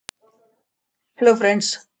Hello friends.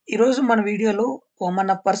 ఈరోజు మన వీడియోలో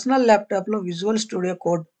మన పర్సనల్ ల్యాప్‌టాప్‌లో విజువల్ స్టూడియో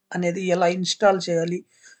కోడ్ అనేది ఎలా ఇన్‌స్టాల్ చేయాలి?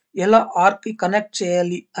 ఎలా ఆర్క్‌కి కనెక్ట్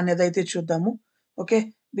చేయాలి? అనేదైతే చూద్దాము. ఓకే.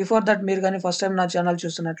 బిఫోర్ థట్ మీరు గాని ఫస్ట్ టైమ్ నా ఛానల్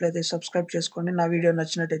చూస్తున్నట్లయితే సబ్స్క్రైబ్ చేసుకోండి. నా వీడియో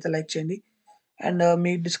నచ్చినట్టయితే లైక్ చేయండి. అండ్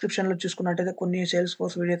మీ డిస్క్రిప్షన్‌లో చూసుకున్నట్టయితే కొన్ని సేల్స్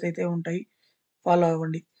ఫోర్స్ వీడియోస్ అయితే ఉంటాయి. ఫాలో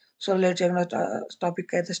అవ్వండి. సో లేట్ చేయకుండా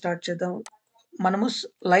టాపిక్ అయితే స్టార్ట్ చేద్దాం. మనము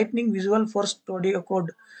lightning visual force studio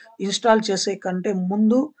code install చేసే కంటే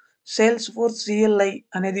ముందు సేల్స్ ఫోర్స్ CLI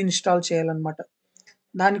అనేది ఇన్‌స్టాల్ చేయాలన్నమాట.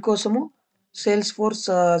 దానికోసము సేల్స్ ఫోర్స్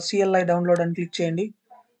CLI డౌన్‌లోడ్ అని క్లిక్ చేయండి.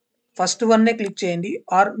 ఫస్ట్ వన్నే క్లిక్ చేయండి.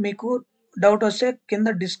 ఆర్ మీకు డౌట్ వస్తే కింద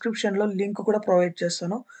డిస్క్రిప్షన్‌లో లింక్ కూడా ప్రొవైడ్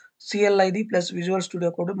చేస్తాను. CLIది ప్లస్ విజువల్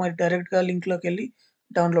స్టూడియో కోడ్ మరి డైరెక్ట్‌గా లింక్‌లోకెళ్ళి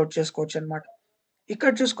డౌన్‌లోడ్ చేసుకోవచ్చన్నమాట.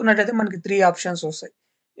 ఇక్కడ చూసుకున్నట్టయితే మనకి 3 ఆప్షన్స్ వస్తాయి.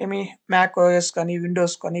 ఏమి మ్యాక్ ఓఎస్ కానీ,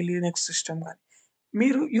 విండోస్ కానీ, లినక్స్ సిస్టమ్ గానీ.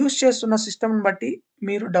 మీరు యూజ్ చేస్తున్న సిస్టమ్‌ని బట్టి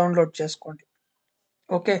మీరు డౌన్‌లోడ్ చేసుకోండి.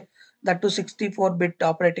 Okay. That two 64 bit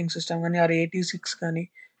operating system గానీ, ఆర్ 86 కానీ,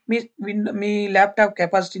 మీ ల్యాప్‌టాప్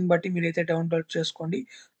కెపాసిటీని బట్టి మీరైతే డౌన్‌లోడ్ చేసుకోండి.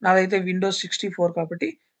 నాదైతే విండోస్ 64 కాబట్టి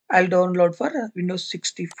డౌన్‌లోడ్ ఫర్ విండోస్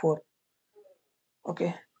 64. ఓకే.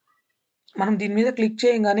 మనం దీని మీద క్లిక్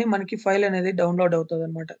చేయంగానే మనకి ఫైల్ అనేది డౌన్‌లోడ్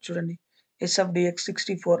అవుతదనమాట. చూడండి.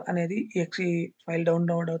 SFDX64 అనేది ఎక్స్‌ఈ ఫైల్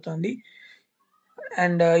డౌన్‌లోడ్ అవుతుంది.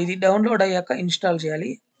 అండ్ ఇది డౌన్‌లోడ్ అయ్యాక ఇన్‌స్టాల్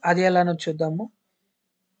చేయాలి. అది ఎలానో చూద్దాము.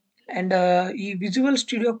 అండ్ ఈ విజువల్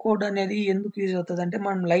స్టూడియో కోడ్ అనేది ఎందుకు యూజ్ అవుతదంటే,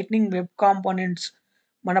 మనం లైట్నింగ్ వెబ్ కాంపోనెంట్స్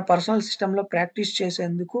మన పర్సనల్ సిస్టమ్‌లో ప్రాక్టీస్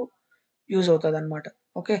చేసేందుకు యూజ్ అవుతదనమాట.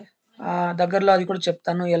 ఓకే. దగ్గరలో అది కూడా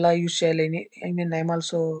చెప్తాను ఎలా యూజ్ చేయాలి అని. I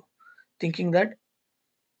also thinking that.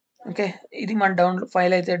 Okay. ఇది మన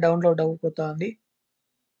ఫైల్ అయితే డౌన్‌లోడ్ అవ్వబోతోంది.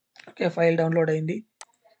 ఓకే. ఫైల్ డౌన్‌లోడ్ అయింది.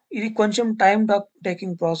 ఇది కొంచెం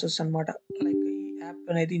టేకింగ్ ప్రాసెస్ అన్నమాట. లైక్ ఈ యాప్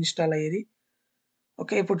అనేది ఇన్‌స్టాల్ అయ్యేది.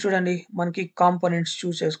 ఓకే. ఇప్పుడు చూడండి మనకి కాంపోనెంట్స్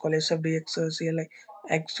చూజ్ చేసుకోవాలి. ఎస్ఎఫ్‌డిఎక్స్, CLI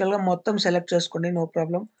యాక్చువల్‌గా మొత్తం సెలెక్ట్ చేసుకోండి. No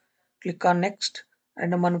problem. Click on next.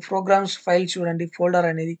 And మన ప్రోగ్రామ్స్ ఫైల్ చూడండి. ఫోల్డర్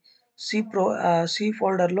అనేది సి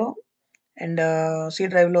ఫోల్డర్‌లో అండ్ సి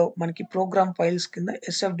డ్రైవ్‌లో మనకి ప్రోగ్రామ్ ఫైల్స్ కింద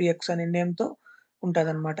ఎస్ఎఫ్‌డిఎక్స్ అనే నేమ్‌తో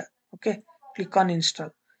ఉంటదన్నమాట. ఓకే. Click on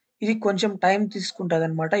install. ఇది కొంచెం టైం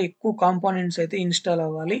తీసుకుంటదన్నమాట. ఎక్కువ కాంపోనెంట్స్ అయితే ఇన్‌స్టాల్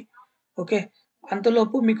అవ్వాలి. ఓకే.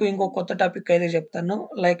 అంతలోపు మీకు ఇంకో కొత్త టాపిక్ అయితే చెప్తాను.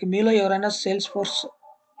 లైక్ మీలో ఎవరైనా sales force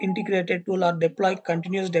integrated tool are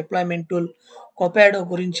continuous deployment tool కొపాడో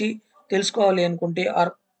గురించి తెలుసుకోవాలి అనుకుంటే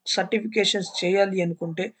ఆర్ సర్టిఫికేషన్స్ చేయాలి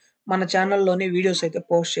అనుకుంటే మన ఛానెల్‌లోనే వీడియోస్ అయితే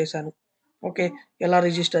పోస్ట్ చేశాను. ఓకే. ఎలా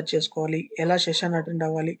రిజిస్టర్ చేసుకోవాలి? ఎలా సెషన్ అటెండ్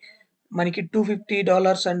అవ్వాలి? మనకి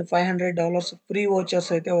 $250 అండ్ $500 ఫ్రీ వోచర్స్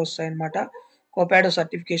అయితే వస్తాయన్నమాట. కొపాడో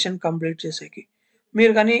సర్టిఫికేషన్ కంప్లీట్ చేసేకి.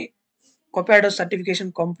 మీరు గాని కొపాడో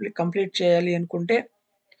సర్టిఫికేషన్ కంప్లీట్ చేయాలి అనుకుంటే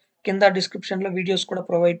కింద డిస్క్రిప్షన్‌లో వీడియోస్ కూడా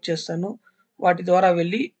ప్రొవైడ్ చేస్తాను. వాటి ద్వారా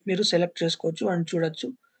వెళ్లి మీరు సెలెక్ట్ చేసుకోవచ్చు అండ్ చూడొచ్చు.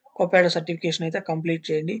 కొపాడో సర్టిఫికేషన్ అయితే కంప్లీట్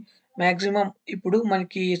చేయండి. మాక్సిమం ఇప్పుడు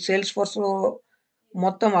మనకి సేల్స్ ఫోర్స్‌లో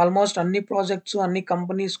మొత్తం ఆల్‌మోస్ట్ అన్ని ప్రాజెక్ట్స్, అన్ని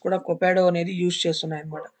కంపెనీస్ కూడా కొపాడో అనేది యూజ్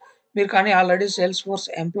చేస్తున్నాయన్నమాట. మీరు కానీ ఆల్రెడీ సేల్స్ ఫోర్స్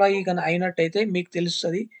ఎంప్లాయీ గాని అయినట్టయితే మీకు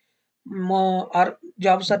తెలుస్తది. మో ఆర్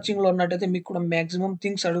జాబ్ సెర్చింగ్‌లో ఉన్నట్టయితే మీకు కూడా maximum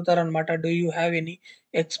things అడుగుతారన్నమాట. Do you have any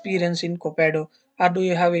experience in కొపాడో? Or do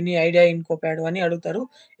you have any idea in కొపాడో అని అడుగుతారు.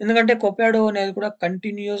 ఎందుకంటే కొపాడో అనేది కూడా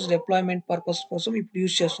కంటిన్యూయస్ డిప్లాయ్‌మెంట్ పర్పస్ కోసం ఇప్పుడు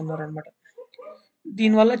యూజ్ చేస్తున్నారన్నమాట.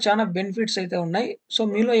 దీనివల్ల చాలా బెనిఫిట్స్ అయితే ఉన్నాయి. సో,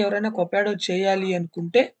 మీలో ఎవరైనా కొపాడో చేయాలి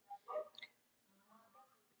అనుకుంటే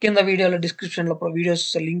కింద వీడియోలో డిస్క్రిప్షన్‌లో వీడియోస్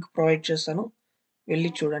లింక్ ప్రొవైడ్ చేస్తాను. వెళ్లి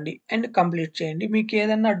చూడండి అండ్ కంప్లీట్ చేయండి.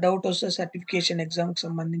 మీకేదన్నా డౌట్ వస్తే సర్టిఫికేషన్ ఎగ్జామ్‌కి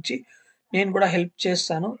సంబంధించి నేను కూడా హెల్ప్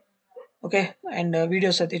చేస్తాను. ఓకే. అండ్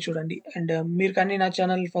వీడియోస్ అయితే చూడండి. అండ్ మీరు కానీ నా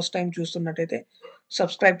ఛానల్ ఫస్ట్ టైమ్ చూస్తున్నట్టయితే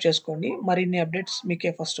సబ్స్క్రైబ్ చేసుకోండి. మరిన్ని అప్డేట్స్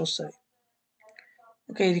మీకే ఫస్ట్ వస్తది.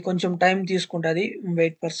 ఓకే. ఇది కొంచెం టైం తీసుకుంటది.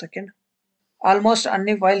 Wait for second. ఆల్‌మోస్ట్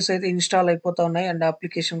అన్ని ఫైల్స్ అయితే ఇన్‌స్టాల్ అయిపోతా ఉన్నాయి. అండ్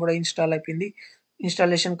అప్లికేషన్ కూడా ఇన్‌స్టాల్ అయిపోయింది.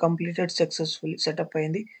 ఇన్‌స్టాలేషన్ కంప్లీటెడ్ సక్సెస్‌ఫుల్లీ సెటప్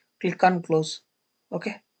అయింది. Click on close.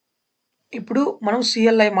 ఓకే. ఇప్పుడు మనం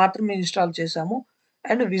CLI మాత్రమే ఇన్‌స్టాల్ చేసాము.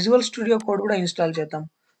 అండ్ విజువల్ స్టూడియో కోడ్ కూడా ఇన్‌స్టాల్ చేద్దాం.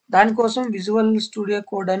 దానికోసం విజువల్ స్టూడియో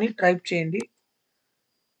కోడ్ అని టైప్ చేయండి.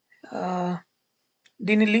 ఆహ్,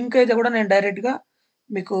 దీని లింక్ అయితే కూడా నేను డైరెక్ట్‌గా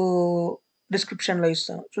మీకు డిస్క్రిప్షన్‌లో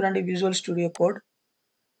ఇస్తాను. చూడండి విజువల్ స్టూడియో కోడ్.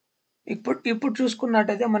 ఇప్పుడు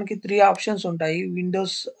చూసుకున్నట్టయితే మనకి 3 ఆప్షన్స్ ఉంటాయి.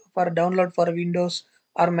 Download for Windows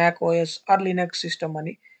are Mac OS are Linux system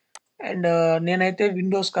అని. అండ్ నేనైతే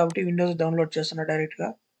విండోస్ కాబట్టి విండోస్ డౌన్‌లోడ్ చేస్తున్నా డైరెక్ట్‌గా.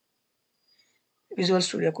 Visual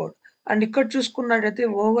studio code. అండ్ ఇక్కడ చూసుకున్నట్టయితే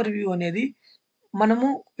ఓవర్ వ్యూ అనేది మనము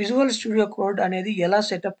విజువల్ స్టూడియో కోడ్ అనేది ఎలా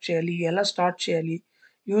సెటప్ చేయాలి? ఎలా స్టార్ట్ చేయాలి?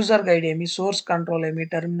 యూజర్ గైడ్ ఏమి? సోర్స్ కంట్రోల్ ఏమి?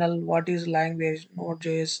 Terminal, what is language,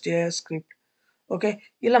 నోడ్.js, JS script. Okay.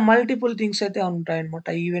 ఇలా మల్టిపుల్ థింగ్స్ అయితే ఉంటాయన్నమాట.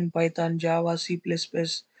 Even Python, Java, C plus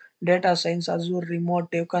plus, data science, Azure,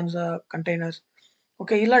 remote, containers.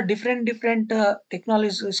 Okay. ఇలా డిఫరెంట్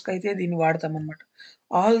టెక్నాలజీస్‌కి అయితే దీన్ని వాడతామనమాట.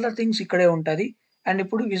 ఆల్ ద థింగ్స్ ఇక్కడే ఉంటది. అండ్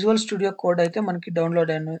ఇప్పుడు విజువల్ స్టూడియో కోడ్ అయితే మనకి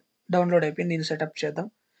డౌన్‌లోడ్ అయిపోయింది. దీన్ని సెటప్ చేద్దాం.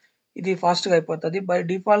 ఇది ఫాస్ట్‌గా అయిపోతది. By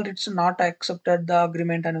default it's not accepted the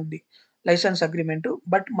agreement అని ఉంది. Licence agreement.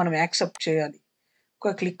 బట్ మనం యాక్సెప్ట్ చేయాలి.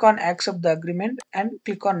 ఒక click on accept the agreement and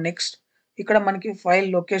click on next. ఇక్కడ మనకి ఫైల్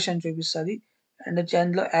లొకేషన్ చూపిస్తది. అండ్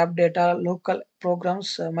అందులో app data, local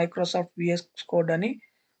programmes, Microsoft VS code అని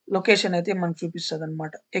లొకేషన్ అయితే మనకు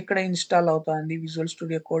చూపిస్తదనమాట. ఎక్కడ ఇన్‌స్టాల్ అవుతాంది విజువల్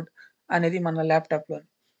స్టూడియో కోడ్ అనేది మన ల్యాప్‌టాప్‌లో.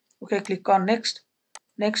 Okay. Click on next,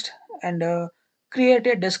 next and create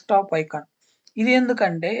a desktop icon. ఇది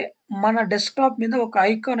ఎందుకంటే మన డెస్క్‌టాప్ మీద ఒక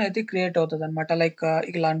ఐకాన్ అయితే క్రియేట్ అవుతదనమాట. లైక్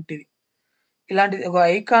ఇలాంటిది. ఇలాంటిది ఒక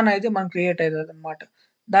ఐకాన్ అయితే మనకు క్రియేట్ అయితదనమాట.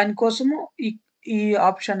 దానికోసము ఈ ఈ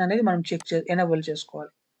ఆప్షన్ అనేది మనం ఎనేబుల్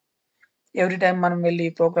చేసుకోవాలి. ఎవ్రీ టైమ్ మనం వెళ్లి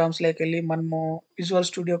ప్రోగ్రామ్స్‌లోకెళ్ళి మనము విజువల్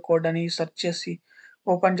స్టూడియో కోడ్ అని సెర్చ్ చేసి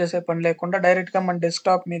ఓపెన్ చేసే పని లేకుండా డైరెక్ట్‌గా మన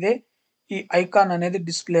డెస్క్‌టాప్ మీదే ఈ ఐకాన్ అనేది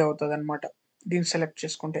డిస్‌ప్లే అవుతదనమాట. దీన్ని సెలెక్ట్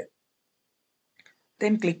చేసుకుంటే.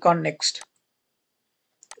 Then click on next.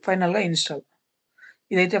 ఫైనల్‌గా ఇన్‌స్టాల్.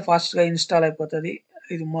 ఇదైతే ఫాస్ట్‌గా ఇన్‌స్టాల్ అయిపోతది.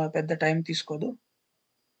 ఇది పెద్ద టైం తీసుకోదు.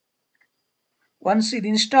 వన్స్ ఇది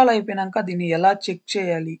ఇన్‌స్టాల్ అయిపోయినంక దీన్ని ఎలా చెక్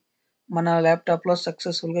చేయాలి? మన ల్యాప్‌టాప్‌లో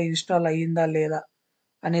సక్సెస్‌ఫుల్‌గా ఇన్‌స్టాల్ అయిందా? లేదా?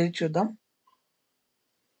 అనేది చూద్దాం.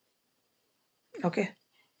 ఓకే.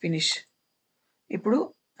 ఫినిష్. ఇప్పుడు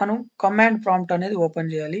మనం కమాండ్ ప్రాంప్ట్ అనేది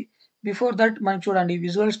ఓపెన్ చేయాలి. బిఫోర్ థట్ మనకు చూడండి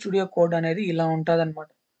విజువల్ స్టూడియో కోడ్ అనేది ఇలా ఉంటదనమాట.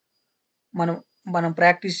 మనం మనం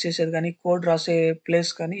ప్రాక్టీస్ చేసేది గాని, కోడ్ రాసే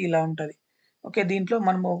ప్లేస్ కానీ ఇలా ఉంటది. ఓకే. దీంట్లో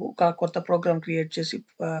మనము ఒక కొత్త ప్రోగ్రామ్ క్రియేట్ చేసి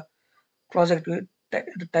ప్రాజెక్ట్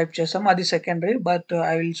టైప్ చేసాం. అది secondary. But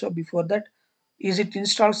I will show before that is it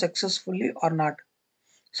installed successfully are not.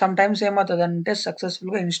 Sometimes ఏమవుతదంటే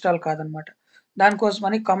సక్సెస్‌ఫుల్‌గా ఇన్‌స్టాల్ కాదనమాట.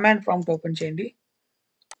 దానికోసమని కమాండ్ ప్రాంప్ట్ ఓపెన్ చేయండి.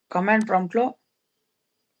 కమాండ్ ప్రాంప్ట్‌లో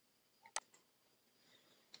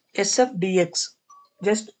ఎస్ఎఫ్‌డిఎక్స్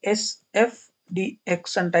జస్ట్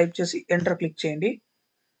ఎస్ఎఫ్‌డిఎక్స్ అని టైప్ చేసి ఎంటర్ క్లిక్ చేయండి.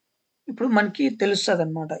 ఇప్పుడు మనకి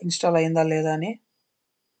తెలుస్తదనమాట ఇన్‌స్టాల్ అయిందా లేదా అని.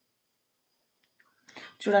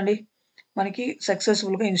 చూడండి మనకి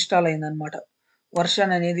సక్సెస్‌ఫుల్‌గా ఇన్‌స్టాల్ అయిందనమాట.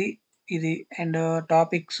 వర్షన్ అనేది ఇది అండ్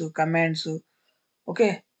టాపిక్స్, కమాండ్స్ ఓకే.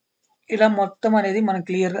 ఇలా మొత్తం అనేది మనకు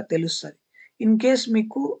క్లియర్‌గా తెలుస్తది. ఇన్ కేస్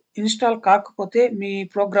మీకు ఇన్‌స్టాల్ కాకపోతే మీ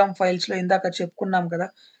ప్రోగ్రామ్ ఫైల్స్‌లో ఇందాక చెప్పుకున్నాం కదా!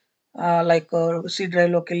 లైక్ సి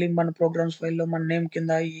డ్రైవ్‌లోకెళ్ళి మన ప్రోగ్రామ్స్ ఫైల్‌లో మన నేమ్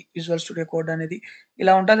కింద ఈ విజువల్ స్టూడియో కోడ్ అనేది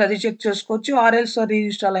ఇలా ఉంటది. అది చెక్ చేసుకోవచ్చు. ఆర్ ఎల్స్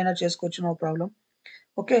రీఇన్‌స్టాల్ అయినా చేసుకోవచ్చు. No problem.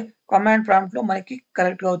 ఓకే. కమాండ్ ప్రాంప్ట్‌లో మనకి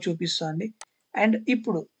కరెక్ట్‌గా చూపిస్తుంది. అండ్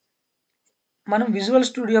ఇప్పుడు మనం విజువల్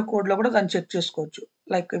స్టూడియో కోడ్‌లో కూడా దాన్ని చెక్ చేసుకోవచ్చు.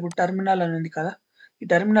 లైక్ ఇప్పుడు టెర్మినల్ అని ఉంది కదా! ఈ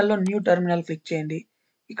టెర్మినల్‌లో న్యూ టెర్మినల్ క్లిక్ చేయండి.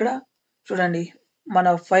 ఇక్కడ చూడండి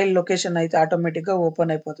మన ఫైల్ లొకేషన్ అయితే ఆటోమేటిక్‌గా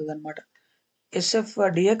ఓపెన్ అయిపోతదనమాట.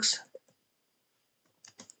 ఎస్ఎఫ్‌డిఎక్స్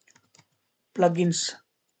ప్లగిన్స్,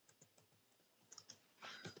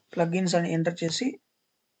 ప్లగిన్స్ అని ఎంటర్ చేసి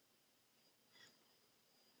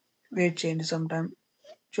వెయిట్ చేయండి సమ్ టైమ్.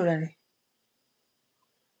 చూడండి.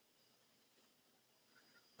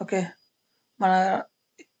 ఓకే. మన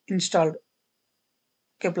ఇన్‌స్టాల్డ్.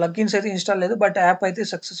 ఓకే. ప్లగిన్స్ అయితే ఇన్‌స్టాల్ లేదు. బట్ యాప్ అయితే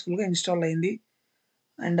సక్సెస్‌ఫుల్‌గా ఇన్‌స్టాల్ అయింది.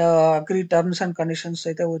 And agree terms and conditions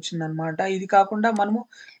అయితే వచ్చిందనమాట. ఇది కాకుండా మనము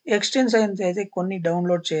ఎక్స్‌టెన్షన్స్ అయితే కొన్ని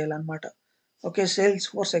డౌన్‌లోడ్ చేయాలనమాట. Okay. Sales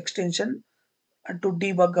force extension to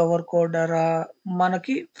debug hour code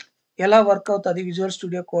మనకి ఎలా వర్క్ అవుతది visual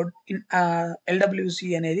studio code in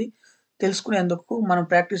LWC అనేది తెలుసుకునేందుకు మనం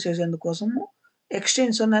ప్రాక్టీస్ చేసేందుకోసము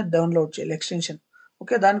ఎక్స్‌టెన్షన్ అనేది డౌన్‌లోడ్ చేయాలి. ఎక్స్‌టెన్షన్.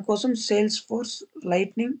 ఓకే. దానికోసం sales force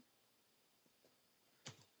lightning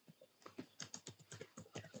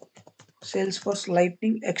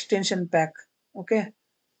extension pack. Okay.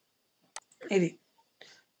 ఇది.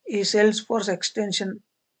 ఈ sales force extension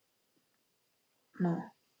no.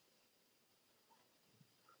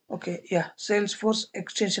 Okay. Yeah! Sales force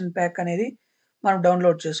extension pack అనేది మనం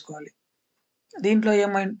డౌన్‌లోడ్ చేసుకోవాలి. దీంట్లో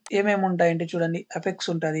ఏమేమి ఉంటాయంటే చూడండి అపెక్స్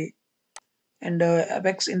ఉంటది. And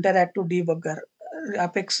apex interactive debugger,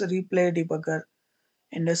 apex replay debugger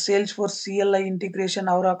and sales force CLI integration,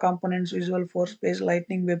 ఔరా components, visual force based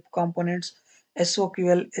lightning web components,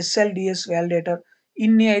 SOQL, SLDS validator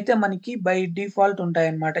ఇన్ని అయితే మనకి బై డిఫాల్ట్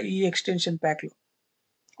ఉంటాయన్నమాట ఈ ఎక్స్‌టెన్షన్ ప్యాక్‌లో.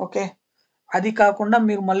 ఓకే. అది కాకుండా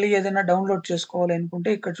మీరు మళ్ళీ ఏదైనా డౌన్‌లోడ్ చేసుకోవాలి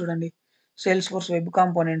అనుకుంటే ఇక్కడ చూడండి. సేల్స్ ఫోర్స్ వెబ్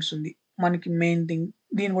కాంపోనెంట్స్ ఉంది. మనకి మెయిన్ థింగ్.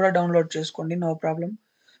 దీన్ని కూడా డౌన్‌లోడ్ చేసుకోండి. No problem.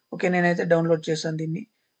 ఓకే. నేనైతే డౌన్‌లోడ్ చేశాను దీన్ని.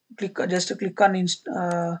 జస్ట్ క్లిక్ ఆన్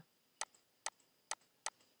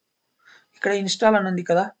ఇక్కడ ఇన్‌స్టాల్ అని ఉంది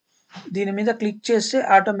కదా! దీని మీద క్లిక్ చేస్తే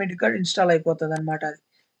ఆటోమేటిక్‌గా ఇన్‌స్టాల్ అయిపోతదన్నమాట అది.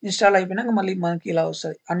 ఇన్‌స్టాల్ అయిపోయినాక మళ్ళీ మనకి ఇలా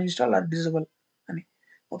వస్తది. అన్‌ఇన్‌స్టాల్ ఆర్ డిసేబుల్ అని.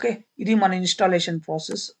 ఓకే. ఇది మన installation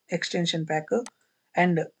process extension pack.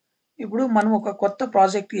 And ఇప్పుడు మనం ఒక కొత్త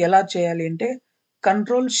ప్రాజెక్ట్ ఎలా చేయాలి అంటే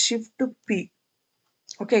Control Shift P.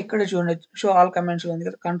 ఓకే. ఇక్కడ చూడండి షో ఆల్ కమాండ్స్ ఉంది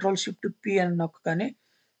కదా! Control Shift P అని నొక్కగానే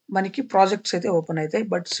మనకి ప్రాజెక్ట్స్ అయితే ఓపెన్ అయితాయి.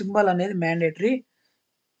 బట్ సింబల్ అనేది మ్యాండేటరీ.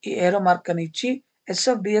 ఈ ఏరో మార్క్ అని ఇచ్చి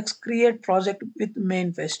SFDX create project with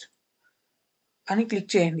main pest అని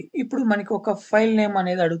క్లిక్ చేయండి. ఇప్పుడు మనకి ఒక ఫైల్ నేమ్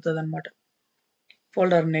అనేది అడుగుతదనమాట.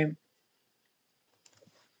 Folder name.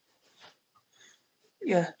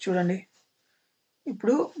 చూడండి.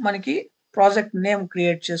 ఇప్పుడు మనకి ప్రాజెక్ట్ నేమ్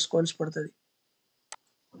క్రియేట్ చేసుకోవాల్సి పడతది.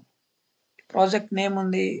 ప్రాజెక్ట్ నేమ్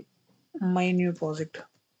ఉంది. My new project.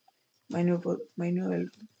 My new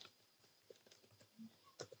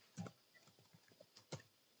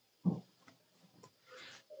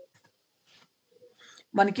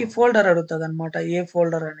మనకి ఫోల్డర్ అడుగుతదనమాట. ఏ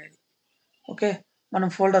ఫోల్డర్ అనేది. ఓకే. మనం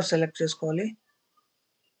ఫోల్డర్ సెలెక్ట్ చేసుకోవాలి.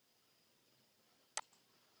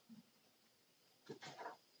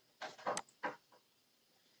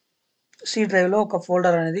 సి డ్రైవ్‌లో ఒక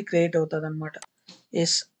ఫోల్డర్ అనేది create అవుతదనమాట.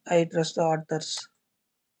 Yes. I trust the authors.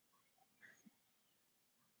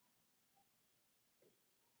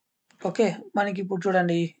 Okay. మనకిప్పుడు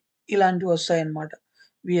చూడండి ఇలాంటివి వస్తాయన్నమాట.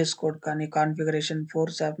 VS కోడ్ కానీ, configuration,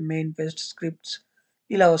 force app, main pest, scripts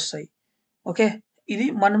ఇలా వస్తాయి. ఓకే. ఇది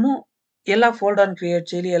మనము ఎలా ఫోల్డర్‌ని క్రియేట్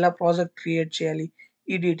చేయాలి, ఎలా ప్రాజెక్ట్ క్రియేట్ చేయాలి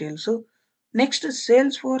ఈ డీటెయిల్స్. నెక్స్ట్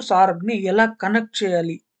సేల్స్‌ఫోర్స్ ఆర్గ్‌ని ఎలా కనెక్ట్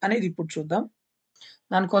చేయాలి అనేది ఇప్పుడు చూద్దాం.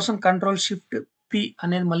 దానికోసం Control Shift P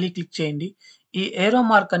అనేది మళ్ళీ క్లిక్ చేయండి. ఈ ఏరో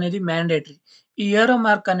మార్క్ అనేది మ్యాండేటరీ. ఈ ఏరో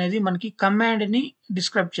మార్క్ అనేది మనకి కమాండ్‌ని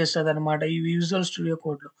డిస్క్రైబ్ చేస్తదనమాట ఈ విజువల్ స్టూడియో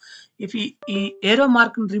కోడ్‌లో. ఇఫ్ ఈ ఈ ఏరో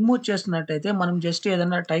మార్క్‌ని రిమూవ్ చేసినట్టయితే మనం జస్ట్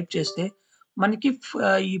ఏదైనా టైప్ చేస్తే మనకి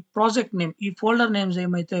ఈ ప్రాజెక్ట్ నేమ్, ఈ ఫోల్డర్ నేమ్స్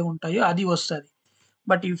ఏమైతే ఉంటాయో అది వస్తది.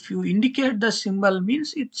 But if you indicate the symbol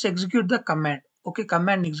means it's execute the command. Okay.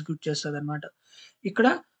 కమాండ్‌ని execute చేస్తదనమాట. ఇక్కడ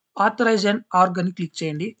ఆథరైజ్ అండ్ ఆర్గ్ అని క్లిక్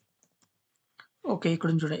చేయండి. ఓకే.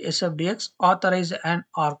 ఇక్కడుంది చూడండి. SFDX authorise and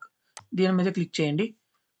org. దీని మీద క్లిక్ చేయండి.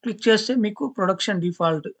 క్లిక్ చేస్తే మీకు ప్రొడక్షన్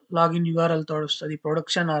డిఫాల్ట్ లాగిన్ యూఆర్ఎల్‌తో వస్తది.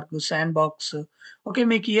 Production org, sand box. Okay.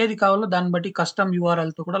 మీకు ఏది కావాలో దాన్ని బట్టి కస్టమ్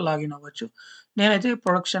యూఆర్ఎల్‌తో కూడా లాగిన్ అవ్వచ్చు. నేనైతే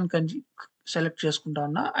ప్రొడక్షన్ సెలెక్ట్ చేసుకుంటా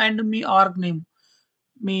ఉన్నా. And me org name,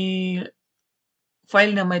 me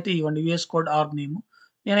file name అయితే ఇవ్వండి. VSCode org name.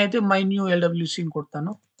 నేనైతే మై న్యూ LWC అని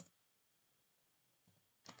కొడతాను.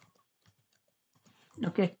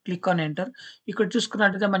 ఓకే. Click on enter. ఇక్కడ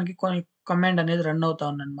చూసుకున్నట్టయితే మనకి కొన్ని కమాండ్ అనేది రన్ అవుతా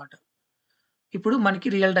ఉందన్నమాట. ఇప్పుడు మనకి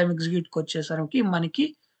రియల్ టైమ్ ఎగ్జిక్యూట్‌కొచ్చేసరికి మనకి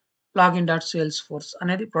లాగిన్ డాట్ సేల్స్‌ఫోర్స్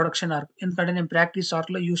అనేది ప్రొడక్షన్ ఆర్గ్. ఎందుకంటే నేను ప్రాక్టీస్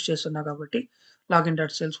ఆర్గ్‌లో యూజ్ చేస్తున్నా కాబట్టి లాగిన్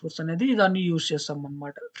డాట్ సేల్స్‌ఫోర్స్ అనేది దాన్ని యూజ్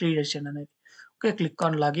చేస్తామన్నమాట. క్రియేషన్ అనేది. ఓకే. Click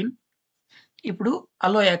on login. ఇప్పుడు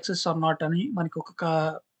అలో యాక్సెస్ ఆర్ నాట్ అని మనకి ఒక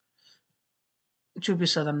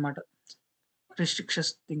చూపిస్తదన్నమాట.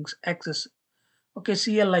 Restrictions things access. Okay.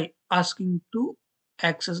 CLI asking to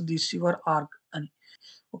access this your org అని.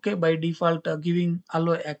 Okay. By default giving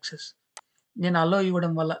allow access. నేను అలో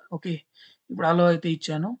ఇవ్వడం వల్ల ఓకే. ఇప్పుడు అలో అయితే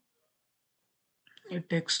ఇచ్చాను. It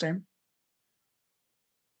takes time.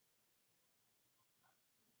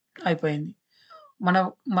 అయిపోయింది. మన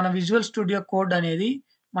మన విజువల్ స్టూడియో కోడ్ అనేది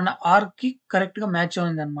మన ఆర్గ్‌కి కరెక్ట్‌గా మ్యాచ్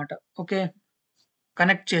అయిందన్నమాట. ఓకే.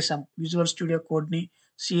 కనెక్ట్ చేసాం. విజువల్ స్టూడియో కోడ్‌ని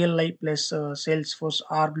CLI ప్లస్ సేల్స్‌ఫోర్స్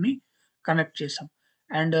ఆర్గ్‌ని కనెక్ట్ చేసాం.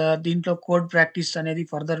 అండ్ దీంట్లో కోడ్ ప్రాక్టీస్ అనేది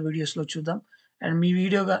ఫర్దర్ వీడియోస్‌లో చూద్దాం. అండ్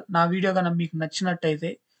నా వీడియో గనక మీకు నచ్చినట్టయితే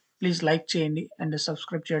ప్లీజ్ లైక్ చేయండి. అండ్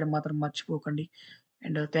సబ్స్క్రైబ్ చేయడం మాత్రం మర్చిపోకండి.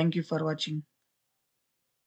 And thank you for watching.